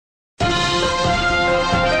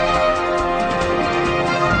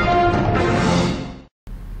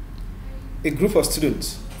A group of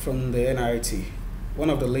students from the NIIT, one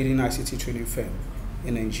of the leading ICT training firms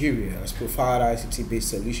in Nigeria, has proffered ICT-based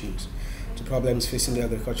solutions to problems facing the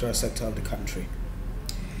agricultural sector of the country.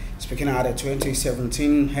 Speaking at the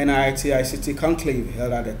 2017 NIIT ICT Conclave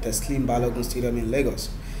held at the Teslim Balogun Stadium in Lagos,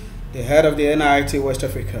 the head of the NIIT West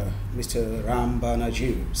Africa, Mr. Ram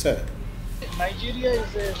Banajir, said, Nigeria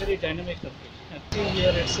is a very dynamic country.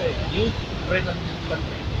 Here it's a youth-driven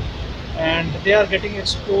country, and they are getting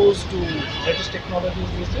exposed to latest technologies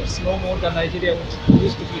these days, no more than Nigeria which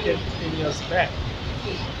used to be 10-15 years back.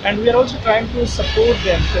 And we are also trying to support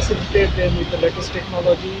them, facilitate them with the latest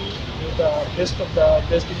technology, with the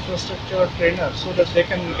best infrastructure trainer, so that they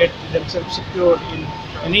can get themselves secured in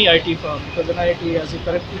any IT firm, because NIIT, as you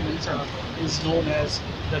correctly mentioned, is known as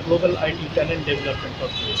the Global IT Talent Development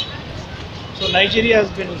Corporation. So Nigeria has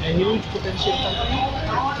been a huge potential country,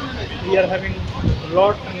 and we are having a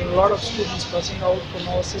lot of students passing out from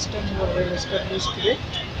our system who are well established today,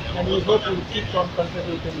 and we hope we will keep on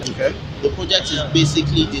contributing. Okay. The project is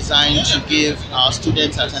basically designed to give our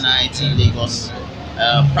students at NIIT Lagos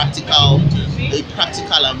a practical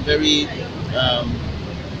and very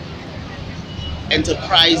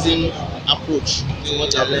enterprising approach to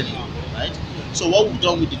what they're learning, right? So what we've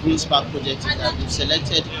done with the Green Spark project is that we've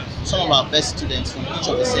selected some of our best students from each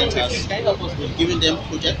of the centers. We've given them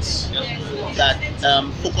projects that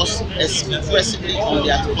focus expressively on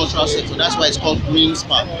the agricultural sector. That's why it's called Green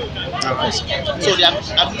Spark. Right? So the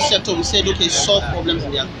agri sector, we said, okay, solve problems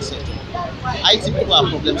in the agri sector. IT people are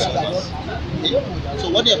problem solvers. Okay? So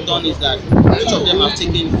what they have done is that each of them have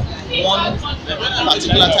taken one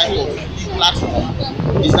particular type of platform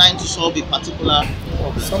designed to solve a particular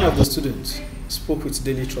problem. Some of the students spoke with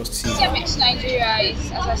Daily Trust TV. CMX Nigeria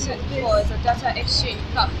is, as I said before, is a data exchange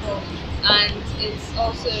platform, and it's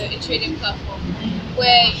also a trading platform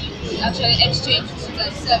where you actually exchange goods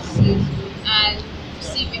and services and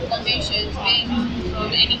receive information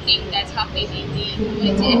from anything that's happening in the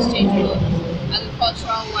community exchange world,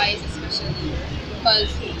 agricultural wise especially, because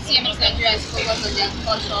CMX Nigeria is focused on the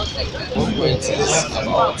agricultural sector. One point is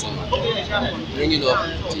about bringing up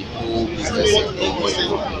the whole business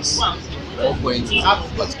sector. One point is a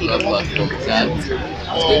particular platform that is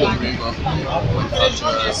going to bring up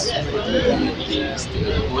manufacturers, the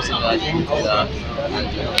wholesaler, the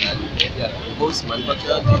both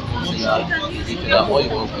manufacturer, the wholesaler, all your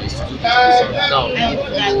companies to do this. Now, if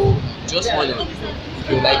you just want to, if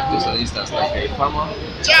you like this, for instance, like a farmer,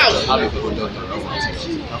 you have a product around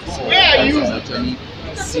where are you? Actually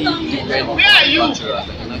see different manufacturers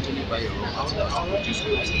that can actually buy your raw materials to produce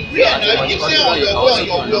goods. As a manufacturer, you can also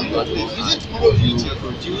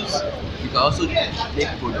produce you can also make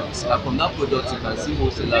products, and from that product you can see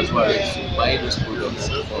wholesalers who are ready to buy those products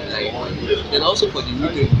online. Then also for the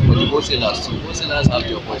retail, for the wholesalers too, wholesalers have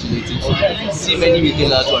the opportunity to see many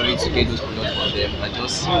retailers who are ready to get those products from them and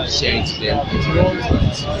just share it to them and to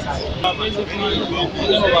reduce that. Basically, the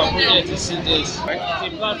name of our project is CDS.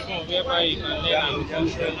 It's a platform whereby you can learn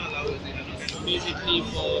agriculture, basically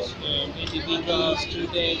for individuals,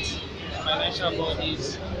 students, financial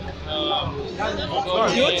bodies, government,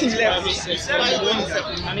 private sector,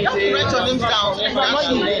 and it's a platform whereby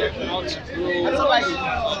you learn how to grow, you can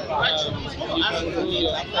grow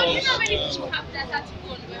your crops.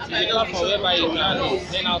 It's a platform whereby you can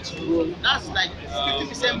learn how to grow. That's like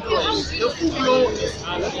 50% growth. The full grow is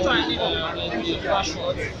and in the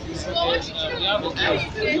platform, we have a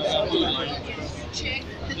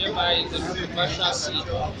whereby the virtual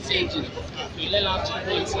staging to learn how to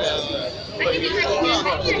create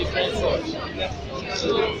different forms. So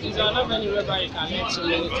these are not many whereby you can learn so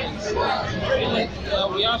many things.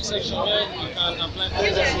 We have section where you can apply for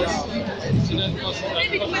courses, student courses, and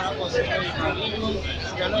professional courses where you can even,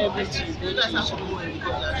 if you are not able to go to school,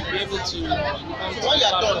 be able to come to the platform and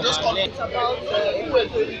learn. It's about who we're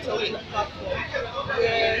going to tell you platform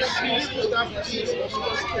where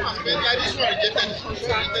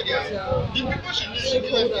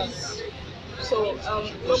stakeholders. So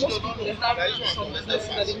most people they have some business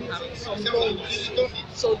that they need some loans.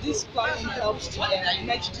 So this platform helps to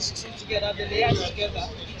merge these two together, the layers together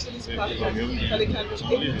into this platform, so they can be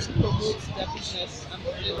able to promote their business and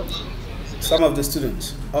develop. Some of the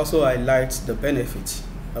students also highlight the benefits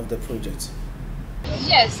of the project.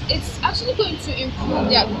 Yes, it's actually going to improve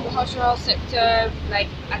the agricultural sector like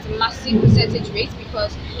at a massive percentage rate,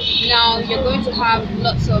 because now you're going to have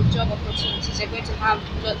lots of job opportunities, you're going to have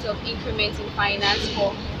lots of increments in finance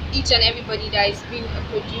for each and everybody that is being a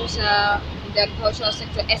producer in the agricultural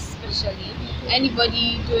sector especially,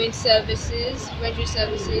 anybody doing services, rendering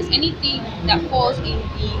services, anything that falls in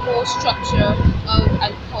the whole structure of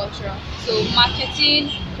agriculture. So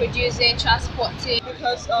marketing, producing, transporting.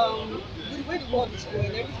 Because with the way the world is going,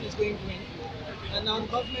 everything is going green, and now the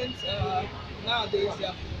government nowadays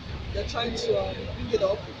they're trying to bring it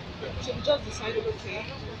up. So we just decided, okay,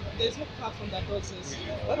 there's no platform that does this.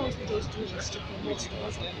 Why don't we just do this to promote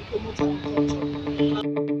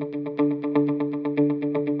agriculture?